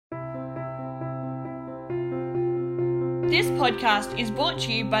This podcast is brought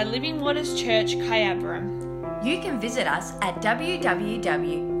to you by Living Waters Church, Kyabram. You can visit us at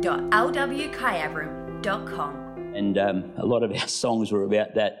www.lwkyabram.com. And a lot of our songs were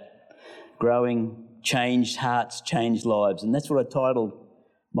about that, growing, changed hearts, changed lives. And that's what I titled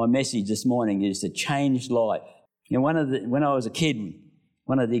my message this morning, is the changed life. You know, when I was a kid,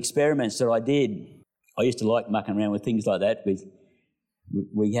 one of the experiments that I did, I used to like mucking around with things like that.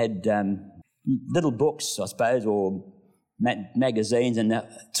 We had little books, I suppose, or magazines, and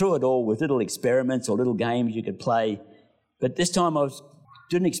through it all with little experiments or little games you could play. But this time I was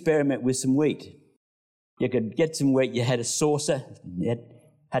doing an experiment with some wheat. You could get some wheat, you had a saucer, you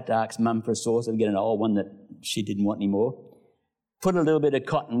had to ask Mum for a saucer to get an old one that she didn't want anymore. Put a little bit of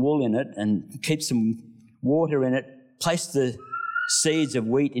cotton wool in it and keep some water in it, place the seeds of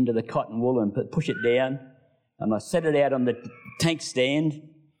wheat into the cotton wool and push it down, and I set it out on the tank stand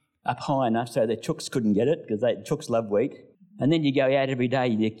up high enough so the chooks couldn't get it, because chooks love wheat. And then you go out every day,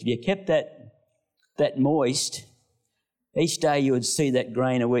 you kept that moist. Each day you would see that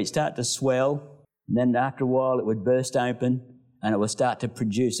grain of wheat start to swell, and then after a while it would burst open and it would start to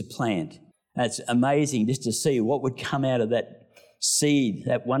produce a plant. And it's amazing just to see what would come out of that seed,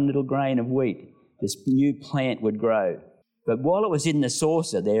 that one little grain of wheat. This new plant would grow. But while it was in the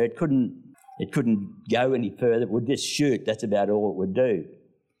saucer there, it couldn't go any further. It would just shoot. That's about all it would do,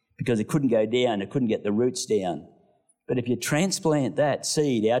 because it couldn't go down. It couldn't get the roots down. But if you transplant that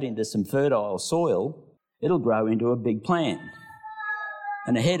seed out into some fertile soil, it'll grow into a big plant.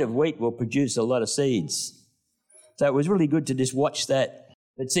 And a head of wheat will produce a lot of seeds. So it was really good to just watch that.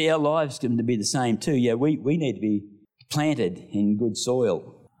 But see, our lives can be the same too. Yeah, we need to be planted in good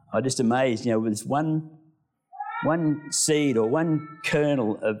soil. I'm just amazed, with this one seed or one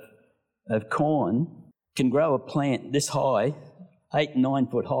kernel of corn can grow a plant this high, 8, 9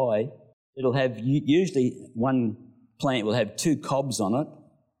 foot high. It'll have, usually one plant will have 2 cobs on it.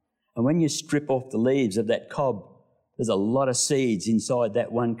 And when you strip off the leaves of that cob, there's a lot of seeds inside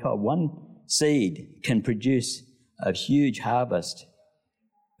that one cob. One seed can produce a huge harvest.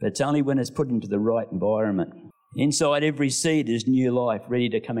 But it's only when it's put into the right environment. Inside every seed is new life ready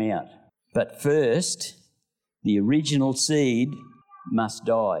to come out. But first, the original seed must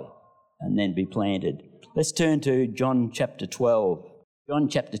die and then be planted. Let's turn to John chapter 12. John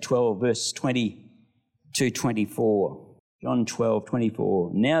chapter 12, verse 20 to 24. John 12,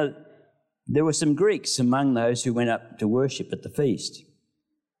 24. Now, there were some Greeks among those who went up to worship at the feast.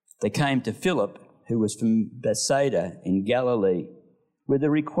 They came to Philip, who was from Bethsaida in Galilee, with a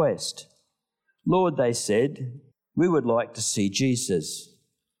request. Lord, they said, we would like to see Jesus.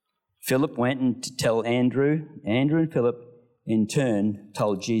 Philip went and to tell Andrew. Andrew and Philip, in turn,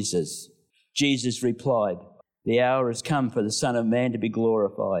 told Jesus. Jesus replied, the hour has come for the Son of Man to be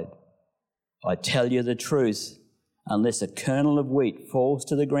glorified. I tell you the truth, unless a kernel of wheat falls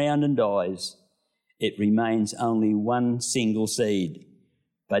to the ground and dies, it remains only one single seed.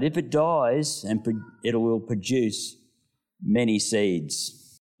 But if it dies, it will produce many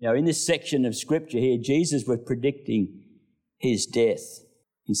seeds. Now, in this section of Scripture here, Jesus was predicting his death.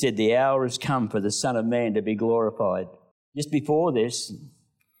 He said, the hour has come for the Son of Man to be glorified. Just before this,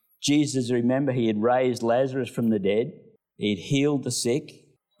 Jesus, remember, he had raised Lazarus from the dead. He'd healed the sick.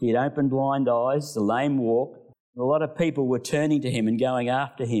 He had opened blind eyes, the lame walk. A lot of people were turning to him and going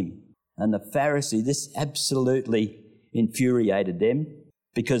after him. And the Pharisees, this absolutely infuriated them,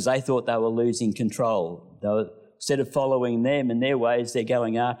 because they thought they were losing control. Instead of following them and their ways, they're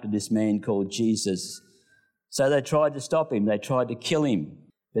going after this man called Jesus. So they tried to stop him. They tried to kill him.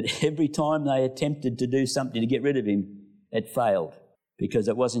 But every time they attempted to do something to get rid of him, it failed, because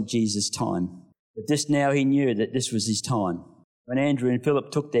it wasn't Jesus' time. But this now he knew that this was his time. When Andrew and Philip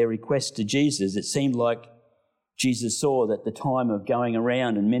took their request to Jesus, it seemed like Jesus saw that the time of going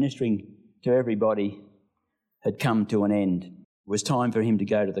around and ministering to everybody had come to an end. It was time for him to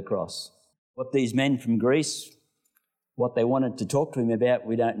go to the cross. What these men from Greece, what they wanted to talk to him about,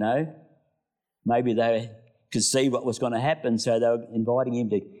 we don't know. Maybe they could see what was going to happen, so they were inviting him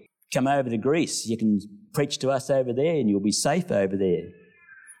to come over to Greece. You can preach to us over there and you'll be safe over there.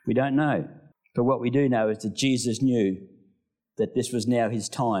 We don't know. But what we do know is that Jesus knew that this was now his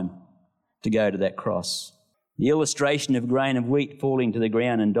time to go to that cross. The illustration of a grain of wheat falling to the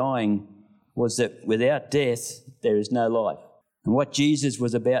ground and dying was that without death, there is no life. And what Jesus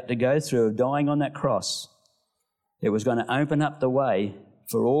was about to go through of dying on that cross, it was going to open up the way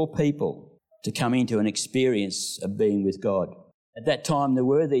for all people to come into an experience of being with God. At that time, there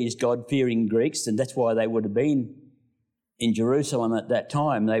were these God-fearing Greeks, and that's why they would have been in Jerusalem at that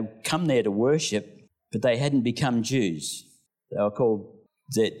time. They come there to worship, but they hadn't become Jews. They were called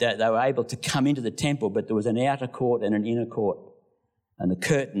that they were able to come into the temple, but there was an outer court and an inner court. And the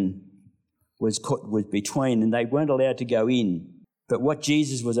curtain was between, and they weren't allowed to go in. But what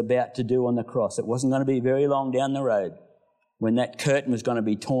Jesus was about to do on the cross, it wasn't going to be very long down the road when that curtain was going to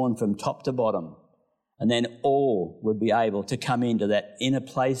be torn from top to bottom. And then all would be able to come into that inner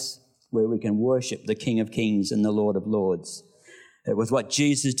place where we can worship the King of Kings and the Lord of Lords. It was what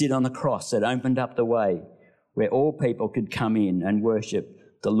Jesus did on the cross that opened up the way where all people could come in and worship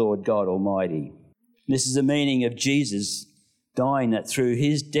the Lord God Almighty. This is the meaning of Jesus dying, that through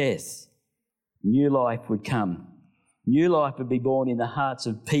his death, new life would come. New life would be born in the hearts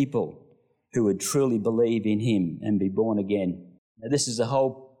of people who would truly believe in him and be born again. Now, this is the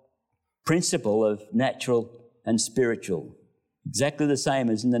whole principle of natural and spiritual. Exactly the same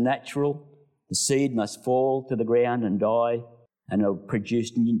as in the natural, the seed must fall to the ground and die, and it'll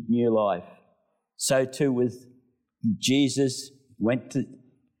produce new life. So too with Jesus went to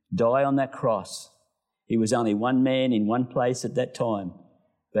die on that cross. He was only one man in one place at that time,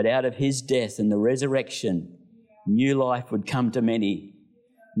 but out of his death and the resurrection, new life would come to many.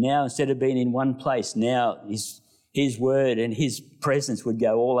 Now, instead of being in one place, now his word and his presence would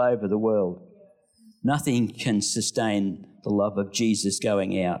go all over the world. Nothing can sustain the love of Jesus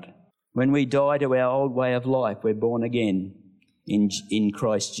going out. When we die to our old way of life, we're born again in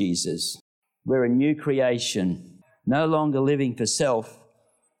Christ Jesus. We're a new creation, no longer living for self,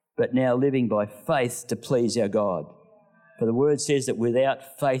 but now living by faith to please our God. For the word says that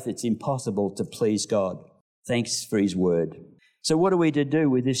without faith it's impossible to please God. Thanks for his word. So what are we to do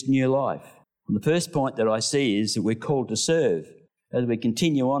with this new life? Well, the first point that I see is that we're called to serve. As we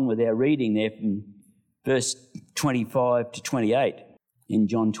continue on with our reading there from verse 25 to 28 in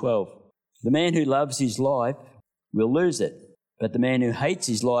John 12. The man who loves his life will lose it, but the man who hates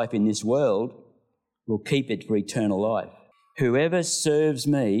his life in this world will keep it for eternal life. Whoever serves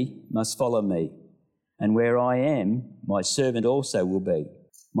me must follow me, and where I am, my servant also will be.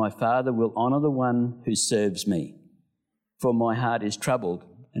 My Father will honour the one who serves me. For my heart is troubled,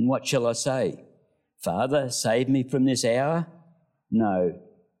 and what shall I say? Father, save me from this hour? No,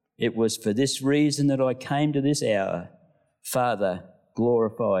 it was for this reason that I came to this hour. Father,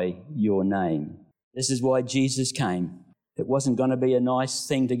 glorify your name. This is why Jesus came. It wasn't going to be a nice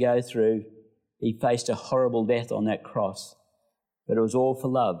thing to go through. He faced a horrible death on that cross. But it was all for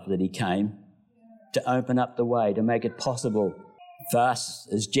love that he came, to open up the way, to make it possible for us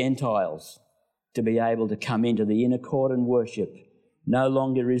as Gentiles to be able to come into the inner court and worship. No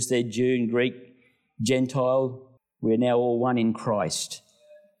longer is there Jew and Greek, Gentile. We're now all one in Christ.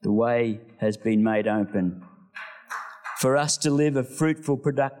 The way has been made open. For us to live a fruitful,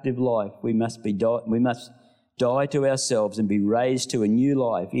 productive life, we must die to ourselves and be raised to a new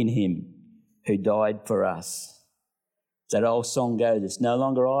life in him who died for us. That old song goes, it's no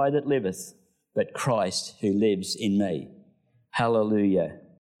longer I that liveth, but Christ who lives in me. Hallelujah.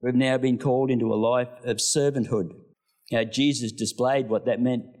 We've now been called into a life of servanthood. Now, Jesus displayed what that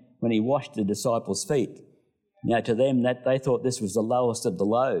meant when he washed the disciples' feet. Now, to them, that they thought this was the lowest of the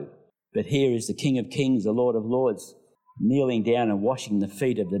low. But here is the King of Kings, the Lord of Lords, kneeling down and washing the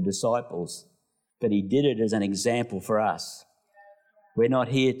feet of the disciples. But he did it as an example for us. We're not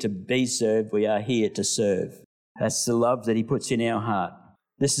here to be served, we are here to serve. That's the love that he puts in our heart.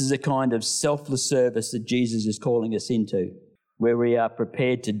 This is the kind of selfless service that Jesus is calling us into, where we are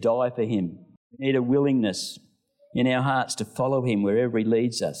prepared to die for him. We need a willingness in our hearts to follow him wherever he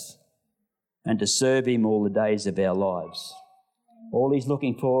leads us and to serve him all the days of our lives. All he's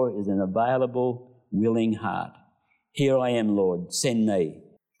looking for is an available, willing heart. Here I am, Lord, send me.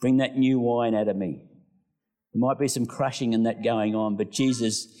 Bring that new wine out of me. There might be some crushing and that going on, but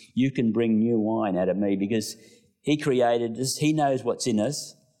Jesus, you can bring new wine out of me because he created us, he knows what's in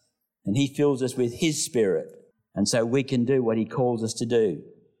us, and he fills us with his spirit. And so we can do what he calls us to do.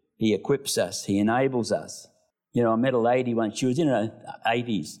 He equips us, he enables us. You know, I met a lady once, she was in her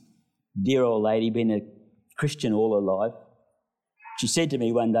 80s, dear old lady, been a Christian all her life. She said to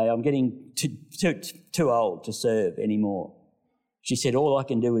me one day, I'm getting too old to serve anymore. She said, all I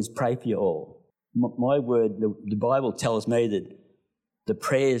can do is pray for you all. My word, the Bible tells me that the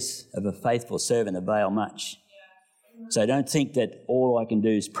prayers of a faithful servant avail much. So don't think that all I can do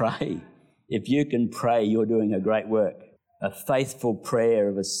is pray. If you can pray, you're doing a great work. A faithful prayer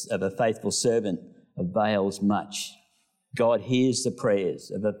of a faithful servant avails much. God hears the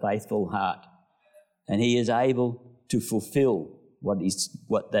prayers of a faithful heart, and he is able to fulfill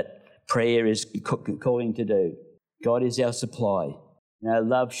what that prayer is calling to do. God is our supply. Now,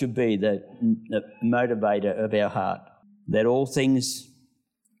 love should be the motivator of our heart. Let all things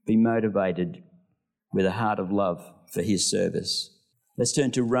be motivated with a heart of love for his service. Let's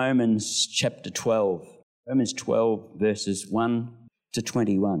turn to Romans chapter 12. Romans 12, verses 1 to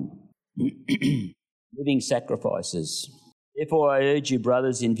 21. Living sacrifices. Therefore I urge you,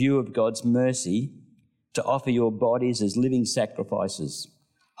 brothers, in view of God's mercy, to offer your bodies as living sacrifices,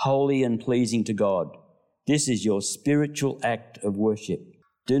 holy and pleasing to God. This is your spiritual act of worship.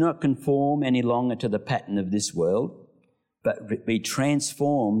 Do not conform any longer to the pattern of this world, but be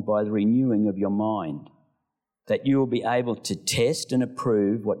transformed by the renewing of your mind, that you will be able to test and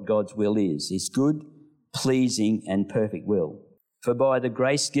approve what God's will is, his good, pleasing and perfect will. For by the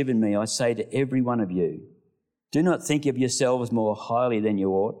grace given me, I say to every one of you, do not think of yourselves more highly than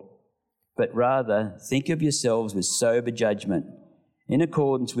you ought, but rather think of yourselves with sober judgment, in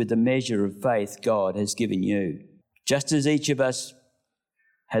accordance with the measure of faith God has given you. Just as each of us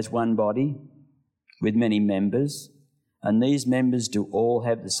has one body with many members, and these members do all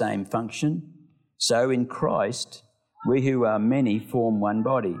have the same function, so in Christ we who are many form one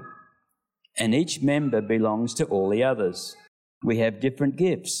body, and each member belongs to all the others. We have different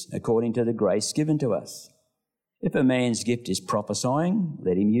gifts according to the grace given to us. If a man's gift is prophesying,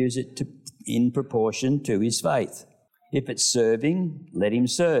 let him use it in proportion to his faith. If it's serving, let him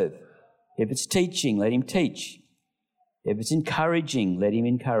serve. If it's teaching, let him teach. If it's encouraging, let him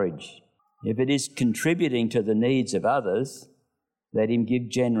encourage. If it is contributing to the needs of others, let him give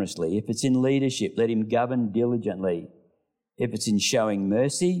generously. If it's in leadership, let him govern diligently. If it's in showing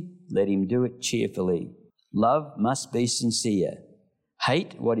mercy, let him do it cheerfully. Love must be sincere.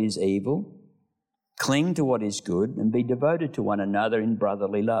 Hate what is evil. Cling to what is good, and be devoted to one another in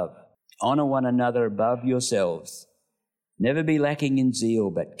brotherly love. Honour one another above yourselves. Never be lacking in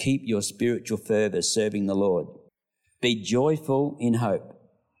zeal, but keep your spiritual fervour serving the Lord. Be joyful in hope,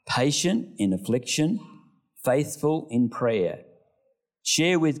 patient in affliction, faithful in prayer.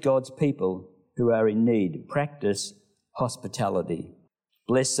 Share with God's people who are in need. Practice hospitality.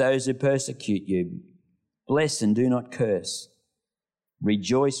 Bless those who persecute you. Bless and do not curse.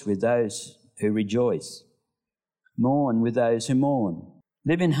 Rejoice with those who rejoice. Mourn with those who mourn.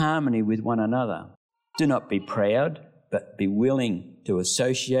 Live in harmony with one another. Do not be proud, but be willing to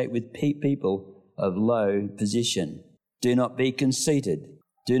associate with people of low position. Do not be conceited.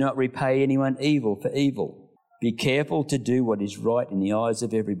 Do not repay anyone evil for evil. Be careful to do what is right in the eyes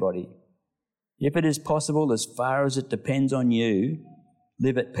of everybody. If it is possible, as far as it depends on you,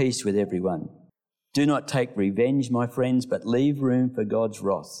 live at peace with everyone. Do not take revenge, my friends, but leave room for God's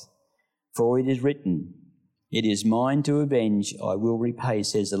wrath. For it is written, "It is mine to avenge, I will repay,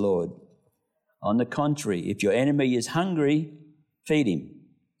 says the Lord." On the contrary, if your enemy is hungry, feed him.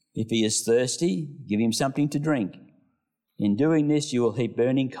 If he is thirsty, give him something to drink. In doing this, you will heap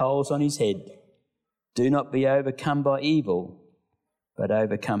burning coals on his head. Do not be overcome by evil, but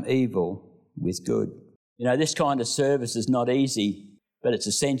overcome evil with good. You know, this kind of service is not easy, but it's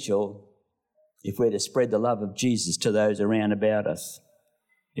essential if we're to spread the love of Jesus to those around about us.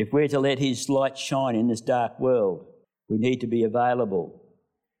 If we're to let his light shine in this dark world, we need to be available.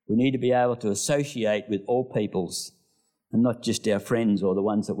 We need to be able to associate with all peoples and not just our friends or the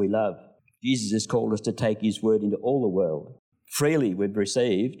ones that we love. Jesus has called us to take his word into all the world. Freely we've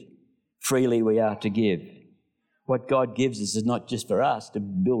received, freely we are to give. What God gives us is not just for us to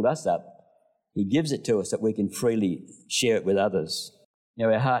build us up. He gives it to us that we can freely share it with others.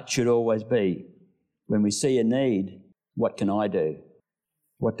 Now, our heart should always be, when we see a need, what can I do?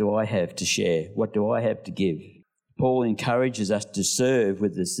 What do I have to share? What do I have to give? Paul encourages us to serve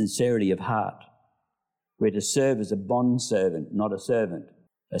with the sincerity of heart. We're to serve as a bondservant, not a servant.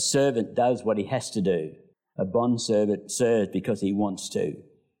 A servant does what he has to do. A bondservant serves because he wants to.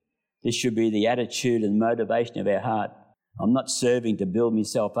 This should be the attitude and motivation of our heart. I'm not serving to build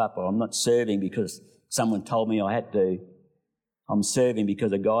myself up, or I'm not serving because someone told me I had to. I'm serving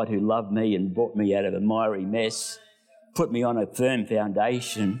because a God who loved me and brought me out of a miry mess, put me on a firm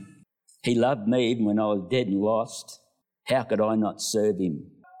foundation. He loved me even when I was dead and lost. How could I not serve him?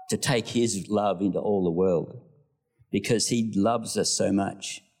 To take his love into all the world, because he loves us so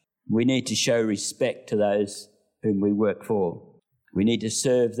much. We need to show respect to those whom we work for. We need to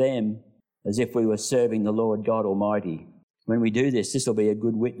serve them as if we were serving the Lord God Almighty. When we do this, this will be a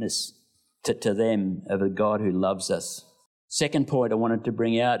good witness to them of a God who loves us. Second point I wanted to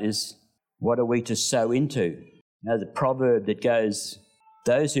bring out is, what are we to sow into? Now, the proverb that goes,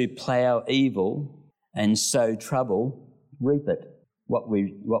 those who plough evil and sow trouble reap it. What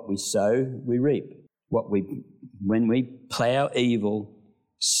we sow, we reap. When we plough evil,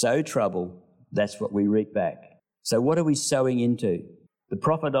 sow trouble, that's what we reap back. So what are we sowing into? The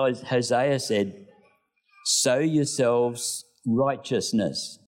prophet Hosea said, sow yourselves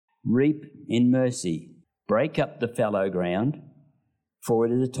righteousness, reap in mercy, break up the fallow ground, For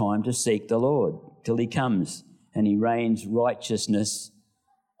it is a time to seek the Lord till he comes and he rains righteousness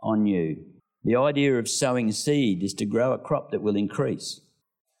on you. The idea of sowing seed is to grow a crop that will increase.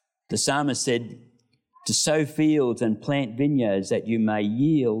 The psalmist said, to sow fields and plant vineyards that you may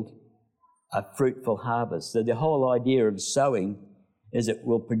yield a fruitful harvest. So the whole idea of sowing is it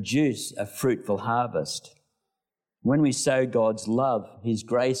will produce a fruitful harvest. When we sow God's love, his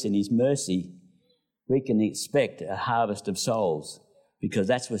grace and his mercy, we can expect a harvest of souls because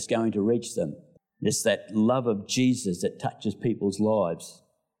that's what's going to reach them. It's that love of Jesus that touches people's lives,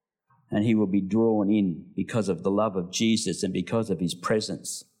 and he will be drawn in because of the love of Jesus and because of his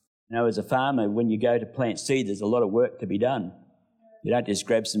presence. You know, as a farmer, when you go to plant seed, there's a lot of work to be done. You don't just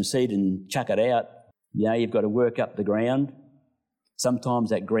grab some seed and chuck it out. You know, you've got to work up the ground.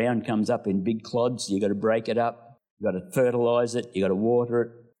 Sometimes that ground comes up in big clods. You've got to break it up. You've got to fertilise it. You've got to water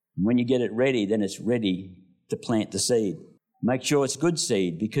it. And when you get it ready, then it's ready to plant the seed. Make sure it's good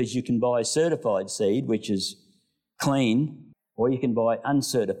seed, because you can buy certified seed, which is clean, or you can buy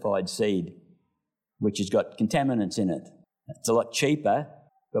uncertified seed, which has got contaminants in it. It's a lot cheaper,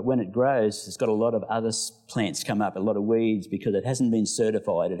 but when it grows, it's got a lot of other plants come up, a lot of weeds, because it hasn't been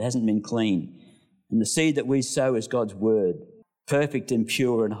certified, it hasn't been clean. And the seed that we sow is God's word, perfect and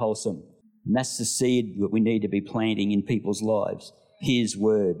pure and wholesome. And that's the seed that we need to be planting in people's lives, his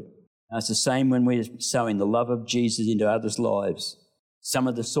word. Now, it's the same when we're sowing the love of Jesus into others' lives. Some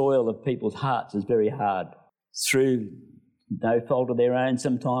of the soil of people's hearts is very hard. Through no fault of their own,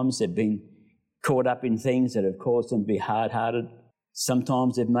 sometimes they've been caught up in things that have caused them to be hard-hearted.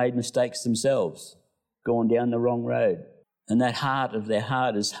 Sometimes they've made mistakes themselves, gone down the wrong road. And that heart of their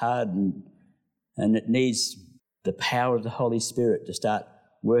heart is hardened, and it needs the power of the Holy Spirit to start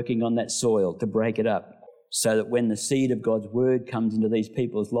working on that soil, to break it up, so that when the seed of God's word comes into these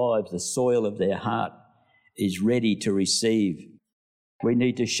people's lives, the soil of their heart is ready to receive. We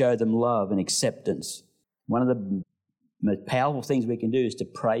need to show them love and acceptance. One of the most powerful things we can do is to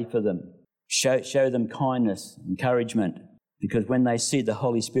pray for them, show them kindness, encouragement, because when they see the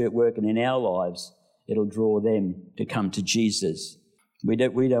Holy Spirit working in our lives, it'll draw them to come to Jesus. We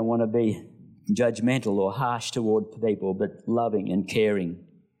don't want to be judgmental or harsh toward people, but loving and caring.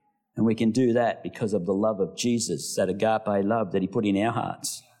 And we can do that because of the love of Jesus, that agape love that he put in our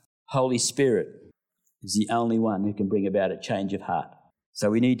hearts. Holy Spirit is the only one who can bring about a change of heart. So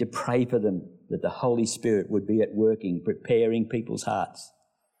we need to pray for them, that the Holy Spirit would be at working, preparing people's hearts,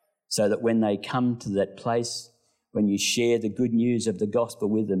 so that when they come to that place, when you share the good news of the gospel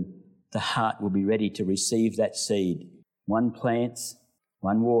with them, the heart will be ready to receive that seed. One plants,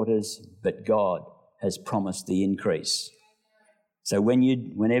 one waters, but God has promised the increase. So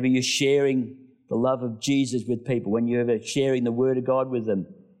whenever you're sharing the love of Jesus with people, when you're ever sharing the word of God with them,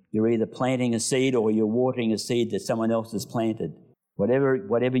 you're either planting a seed or you're watering a seed that someone else has planted.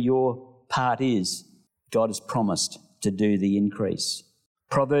 Whatever your part is, God has promised to do the increase.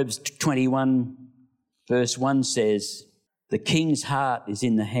 Proverbs 21 verse 1 says, "The king's heart is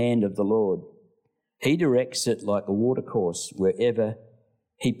in the hand of the Lord. He directs it like a watercourse wherever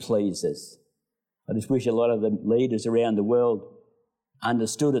he pleases." I just wish a lot of the leaders around the world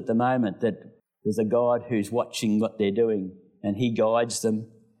understood at the moment that there's a God who's watching what they're doing, and he guides them,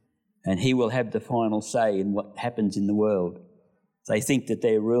 and he will have the final say in what happens in the world. They think that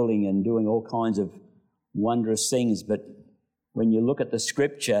they're ruling and doing all kinds of wondrous things, but when you look at the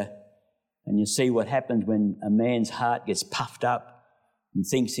scripture and you see what happens when a man's heart gets puffed up and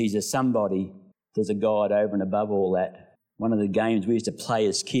thinks he's a somebody, there's a God over and above all that. One of the games we used to play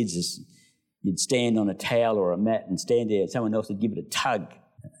as kids is you'd stand on a towel or a mat and stand there and someone else would give it a tug.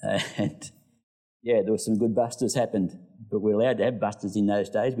 And yeah, there were some good busters happened, but we're allowed to have busters in those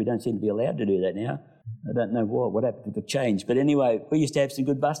days. We don't seem to be allowed to do that now. I don't know what happened to the change. But anyway, we used to have some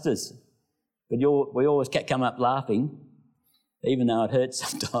good busters. But we always come up laughing, even though it hurts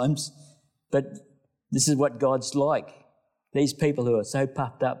sometimes. But this is what God's like. These people who are so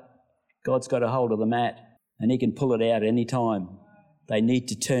puffed up, God's got a hold of the mat and he can pull it out any time. They need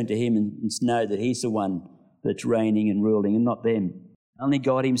to turn to him and know that he's the one that's reigning and ruling and not them. Only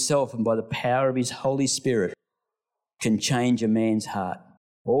God himself, and by the power of his Holy Spirit, can change a man's heart.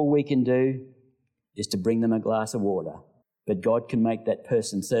 All we can do is to bring them a glass of water. But God can make that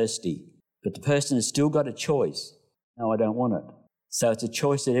person thirsty. But the person has still got a choice. No, I don't want it. So it's a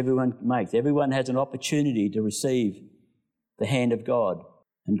choice that everyone makes. Everyone has an opportunity to receive the hand of God.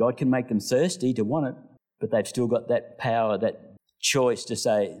 And God can make them thirsty to want it, but they've still got that power, that choice to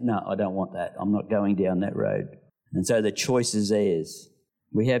say, no, I don't want that. I'm not going down that road. And so the choice is theirs.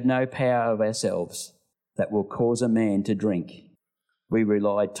 We have no power of ourselves that will cause a man to drink. We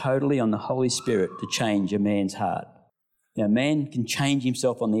rely totally on the Holy Spirit to change a man's heart. You know, man can change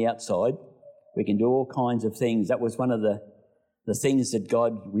himself on the outside. We can do all kinds of things. That was one of the things that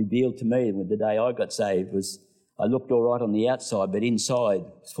God revealed to me with the day I got saved. Was I looked all right on the outside, but inside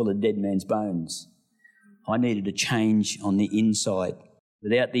was full of dead man's bones. I needed a change on the inside.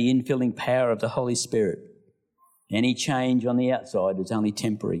 Without the infilling power of the Holy Spirit, any change on the outside is only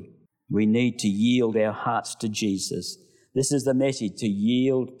temporary. We need to yield our hearts to Jesus. This is the message: to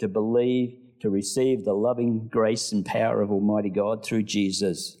yield, to believe, to receive the loving grace and power of Almighty God through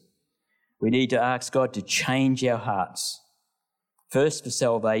Jesus. We need to ask God to change our hearts, first for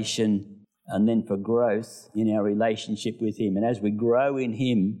salvation and then for growth in our relationship with Him. And as we grow in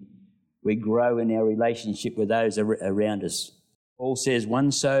Him, we grow in our relationship with those around us. Paul says,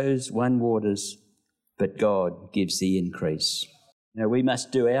 one sows, one waters, but God gives the increase. Now, we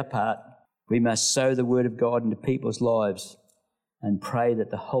must do our part. We must sow the Word of God into people's lives and pray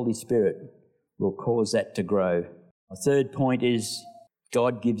that the Holy Spirit will cause that to grow. A third point is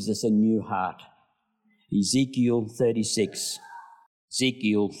God gives us a new heart. Ezekiel 36,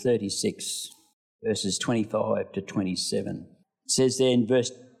 verses 25 to 27. It says there in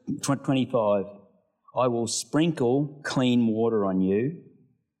verse 25, I will sprinkle clean water on you,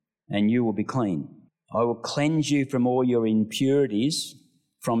 and you will be clean. I will cleanse you from all your impurities,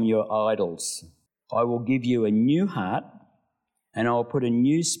 from your idols. I will give you a new heart, and I will put a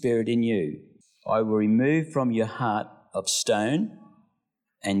new spirit in you. I will remove from your heart of stone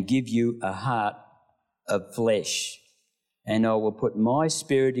and give you a heart of flesh. And I will put my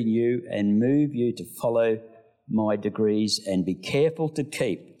spirit in you and move you to follow my decrees and be careful to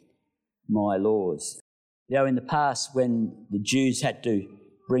keep my laws. Now, in the past, when the Jews had to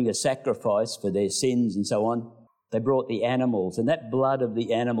bring a sacrifice for their sins and so on, they brought the animals, and that blood of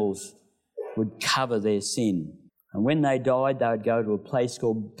the animals would cover their sin. And when they died, they would go to a place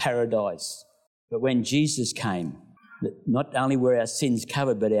called paradise. But when Jesus came, not only were our sins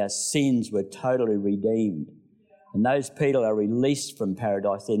covered, but our sins were totally redeemed. And those people are released from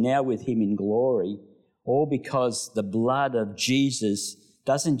paradise. They're now with Him in glory, all because the blood of Jesus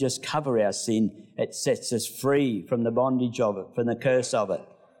doesn't just cover our sin, it sets us free from the bondage of it, from the curse of it.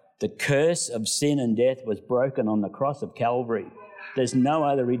 The curse of sin and death was broken on the cross of Calvary. There's no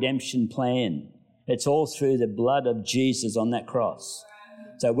other redemption plan. It's all through the blood of Jesus on that cross.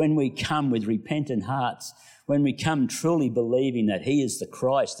 So when we come with repentant hearts, when we come truly believing that He is the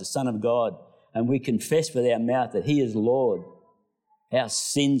Christ, the Son of God, and we confess with our mouth that He is Lord, our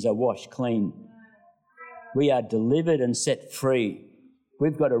sins are washed clean. We are delivered and set free.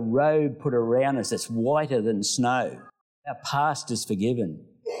 We've got a robe put around us that's whiter than snow. Our past is forgiven.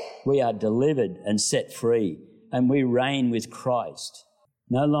 We are delivered and set free, and we reign with Christ.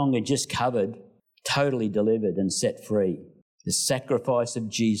 No longer just covered, totally delivered and set free. The sacrifice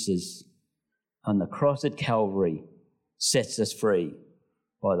of Jesus on the cross at Calvary sets us free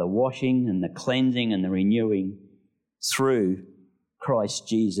by the washing and the cleansing and the renewing through Christ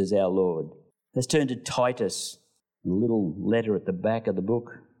Jesus our Lord. Let's turn to Titus, a little letter at the back of the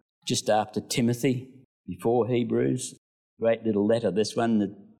book, just after Timothy, before Hebrews. Great little letter, this one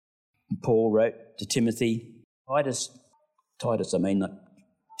that Paul wrote to Timothy. Titus, not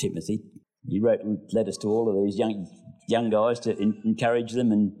Timothy. He wrote letters to all of these young guys to encourage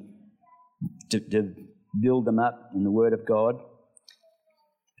them and to build them up in the Word of God.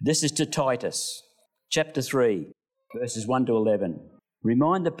 This is to Titus, chapter 3, verses 1 to 11.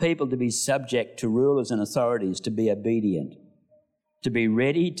 Remind the people to be subject to rulers and authorities, to be obedient, to be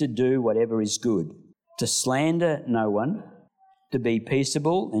ready to do whatever is good, to slander no one, to be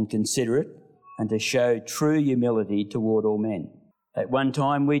peaceable and considerate, and to show true humility toward all men. At one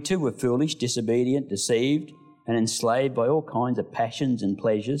time we too were foolish, disobedient, deceived, and enslaved by all kinds of passions and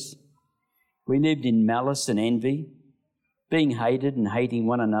pleasures. We lived in malice and envy, being hated and hating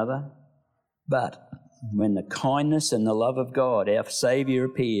one another. But when the kindness and the love of God, our Saviour,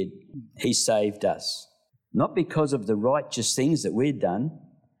 appeared, He saved us, not because of the righteous things that we'd done,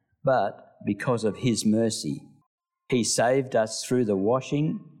 but because of His mercy. He saved us through the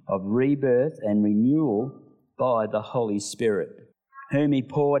washing of rebirth and renewal by the Holy Spirit, whom He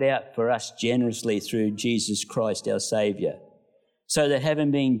poured out for us generously through Jesus Christ our Saviour, so that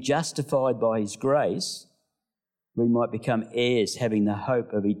having been justified by His grace, we might become heirs, having the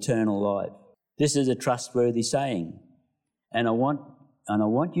hope of eternal life. This is a trustworthy saying, and I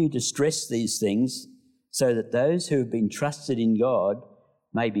want you to stress these things so that those who have been trusted in God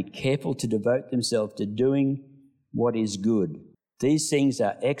may be careful to devote themselves to doing what is good. These things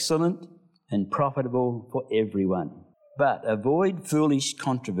are excellent and profitable for everyone. But avoid foolish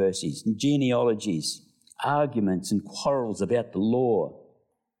controversies and genealogies, arguments and quarrels about the law,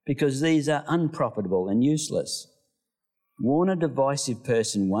 because these are unprofitable and useless. Warn a divisive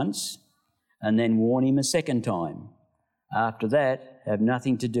person once, and then warn him a second time. After that, have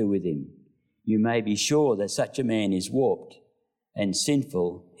nothing to do with him. You may be sure that such a man is warped and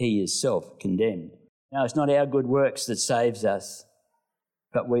sinful. He is self-condemned. Now, it's not our good works that saves us,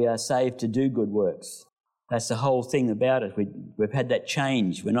 but we are saved to do good works. That's the whole thing about it. We've had that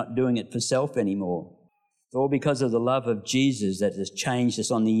change. We're not doing it for self anymore. It's all because of the love of Jesus that has changed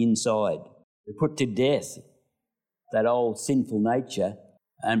us on the inside. We put to death that old sinful nature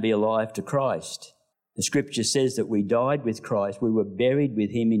and be alive to Christ. The scripture says that we died with Christ. We were buried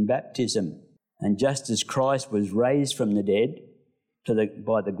with him in baptism. And just as Christ was raised from the dead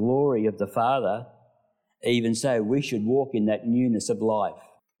by the glory of the Father, even so we should walk in that newness of life.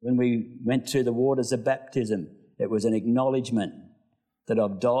 When we went through the waters of baptism, it was an acknowledgement that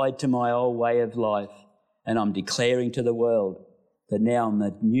I've died to my old way of life, and I'm declaring to the world that now I'm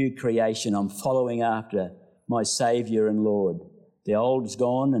a new creation. I'm following after my Saviour and Lord. The old's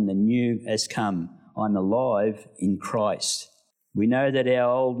gone and the new has come. I'm alive in Christ. We know that our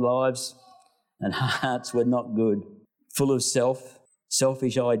old lives and hearts were not good, full of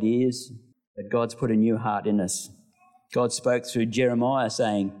selfish ideas, but God's put a new heart in us. God spoke through Jeremiah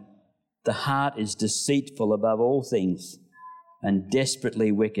saying, "The heart is deceitful above all things and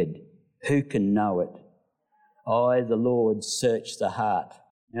desperately wicked. Who can know it? I, the Lord, search the heart."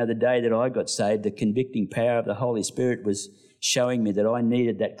 Now, the day that I got saved, the convicting power of the Holy Spirit was showing me that I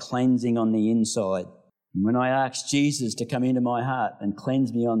needed that cleansing on the inside. And when I asked Jesus to come into my heart and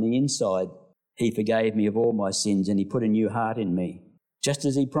cleanse me on the inside, he forgave me of all my sins and he put a new heart in me, just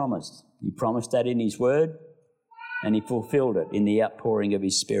as he promised. He promised that in his word, and he fulfilled it in the outpouring of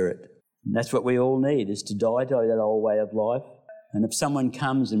his Spirit. And that's what we all need, is to die to that old way of life. And if someone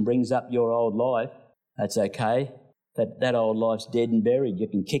comes and brings up your old life, that's okay. That old life's dead and buried. You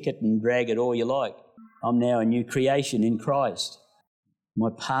can kick it and drag it all you like. I'm now a new creation in Christ. My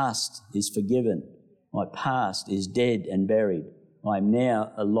past is forgiven. My past is dead and buried. I'm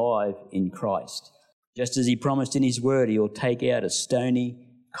now alive in Christ. Just as he promised in his word, he will take out a stony,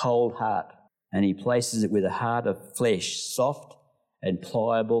 cold heart and he places it with a heart of flesh, soft and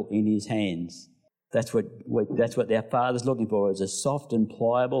pliable in his hands. That's what our Father's looking for, is a soft and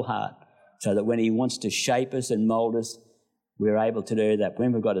pliable heart, so that when he wants to shape us and mould us, we're able to do that.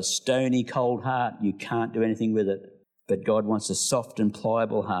 When we've got a stony, cold heart, you can't do anything with it. But God wants a soft and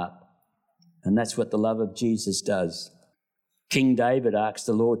pliable heart. And that's what the love of Jesus does. King David asked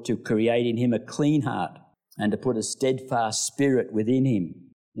the Lord to create in him a clean heart and to put a steadfast spirit within him.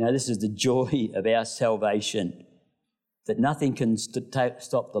 You know, this is the joy of our salvation, that nothing can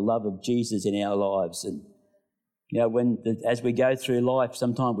stop the love of Jesus in our lives. And you know, as we go through life,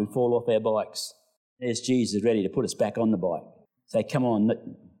 sometimes we fall off our bikes. There's Jesus ready to put us back on the bike. Say, come on,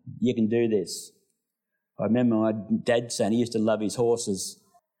 you can do this. I remember my dad saying he used to love his horses,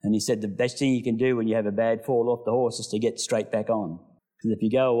 and he said the best thing you can do when you have a bad fall off the horse is to get straight back on. Because if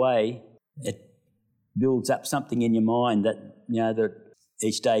you go away, it builds up something in your mind that, you know, that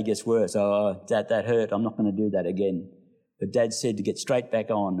each day gets worse. Oh, that hurt, I'm not going to do that again. But Dad said to get straight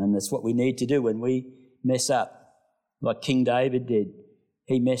back on, and that's what we need to do when we mess up. Like King David did.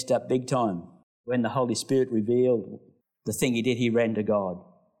 He messed up big time. When the Holy Spirit revealed the thing he did, he ran to God.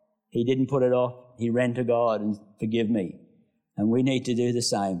 He didn't put it off. He ran to God and forgive me. And we need to do the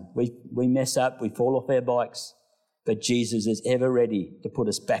same. We mess up, we fall off our bikes, but Jesus is ever ready to put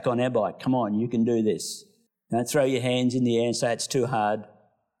us back on our bike. Come on, you can do this. Don't throw your hands in the air and say it's too hard.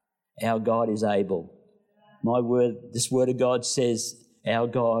 Our God is able. This word of God says our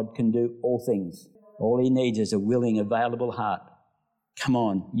God can do all things. All he needs is a willing, available heart. Come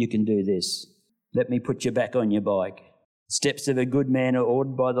on, you can do this. Let me put you back on your bike. The steps of a good man are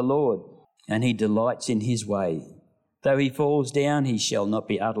ordered by the Lord, and he delights in his way. Though he falls down, he shall not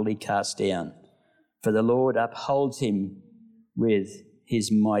be utterly cast down, for the Lord upholds him with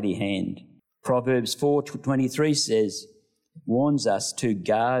his mighty hand. Proverbs 4:23 says, warns us to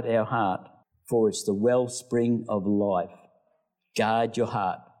guard our heart, for it's the wellspring of life. Guard your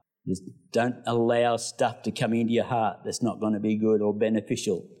heart. Don't allow stuff to come into your heart that's not going to be good or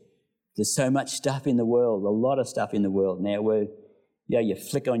beneficial. There's so much stuff in the world, a lot of stuff in the world now where you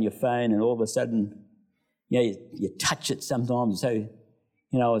flick on your phone and all of a sudden you touch it sometimes. So,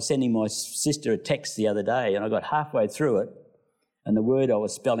 I was sending my sister a text the other day and I got halfway through it and the word I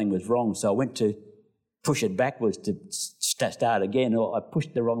was spelling was wrong. So I went to push it backwards to start again. Or I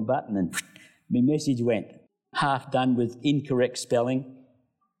pushed the wrong button and my message went. Half done with incorrect spelling.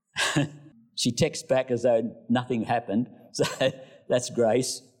 She texts back as though nothing happened. So that's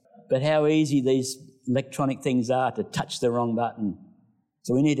grace. But how easy these electronic things are to touch the wrong button.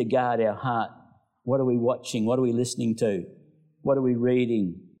 So we need to guard our heart. What are we watching? What are we listening to? What are we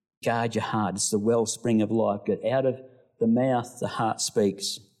reading? Guard your heart. It's the wellspring of life. Get out of the mouth, the heart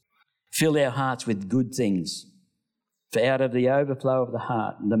speaks. Fill our hearts with good things. For out of the overflow of the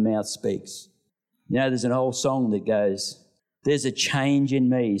heart, the mouth speaks. You know, there's an old song that goes, there's a change in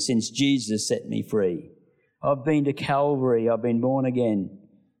me since Jesus set me free. I've been to Calvary, I've been born again.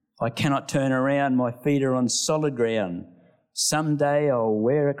 I cannot turn around, my feet are on solid ground. Someday I'll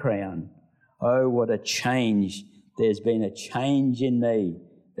wear a crown. Oh, what a change. There's been a change in me.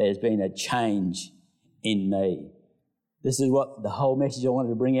 There's been a change in me. This is what the whole message I wanted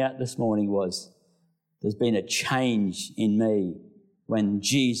to bring out this morning was. There's been a change in me when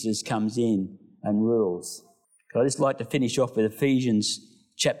Jesus comes in and rules. I'd just like to finish off with Ephesians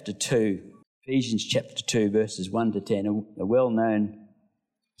chapter 2. Ephesians chapter 2, verses 1 to 10, a well-known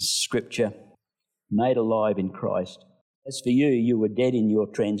scripture, made alive in Christ. As for you, you were dead in your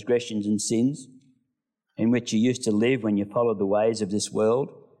transgressions and sins, in which you used to live when you followed the ways of this world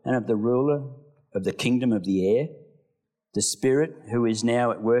and of the ruler of the kingdom of the air, the Spirit who is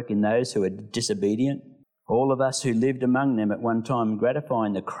now at work in those who are disobedient. All of us who lived among them at one time,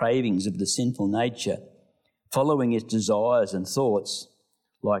 gratifying the cravings of the sinful nature, following its desires and thoughts,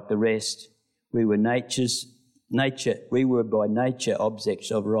 like the rest, we were by nature objects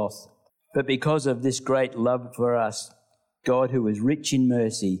of wrath. But because of this great love for us, God, who is rich in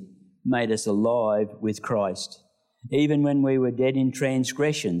mercy, made us alive with Christ. Even when we were dead in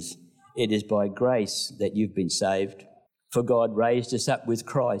transgressions, it is by grace that you've been saved. For God raised us up with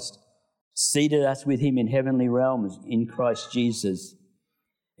Christ, seated us with him in heavenly realms in Christ Jesus,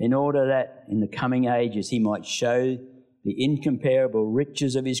 in order that in the coming ages he might show the incomparable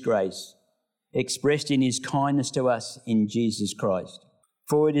riches of his grace, expressed in his kindness to us in Jesus Christ.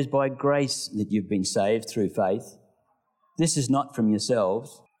 For it is by grace that you've been saved through faith. This is not from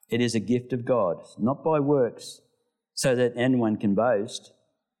yourselves, it is a gift of God, not by works, so that anyone can boast.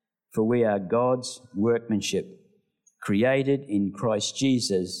 For we are God's workmanship, created in Christ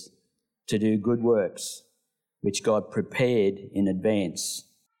Jesus to do good works, which God prepared in advance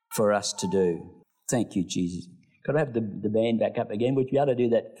for us to do. Thank you, Jesus. Could I have the band back up again? Would you be able to do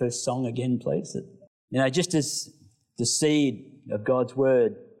that first song again, please? You know, just as the seed of God's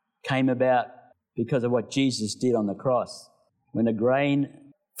word came about because of what Jesus did on the cross, when a grain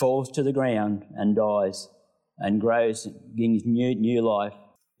falls to the ground and dies and grows, gives new life,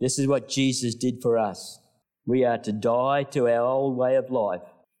 this is what Jesus did for us. We are to die to our old way of life,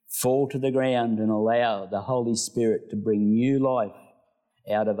 fall to the ground and allow the Holy Spirit to bring new life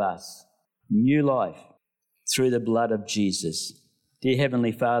out of us. New life through the blood of Jesus. Dear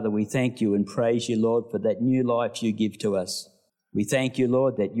Heavenly Father, we thank you and praise you, Lord, for that new life you give to us. We thank you,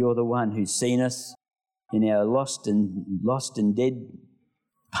 Lord, that you're the one who's seen us in our lost and dead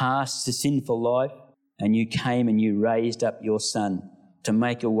past to sinful life, and you came and you raised up your Son to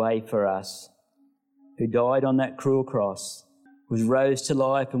make a way for us, who died on that cruel cross, was rose to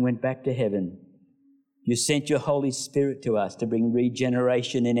life and went back to heaven. You sent your Holy Spirit to us to bring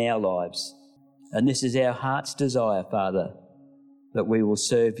regeneration in our lives. And this is our heart's desire, Father, that we will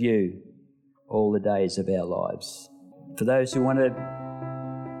serve you all the days of our lives. For those who want to...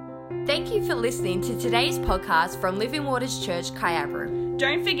 Thank you for listening to today's podcast from Living Waters Church, Kyabram.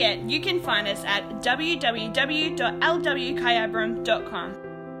 Don't forget, you can find us at www.lwkyabram.com.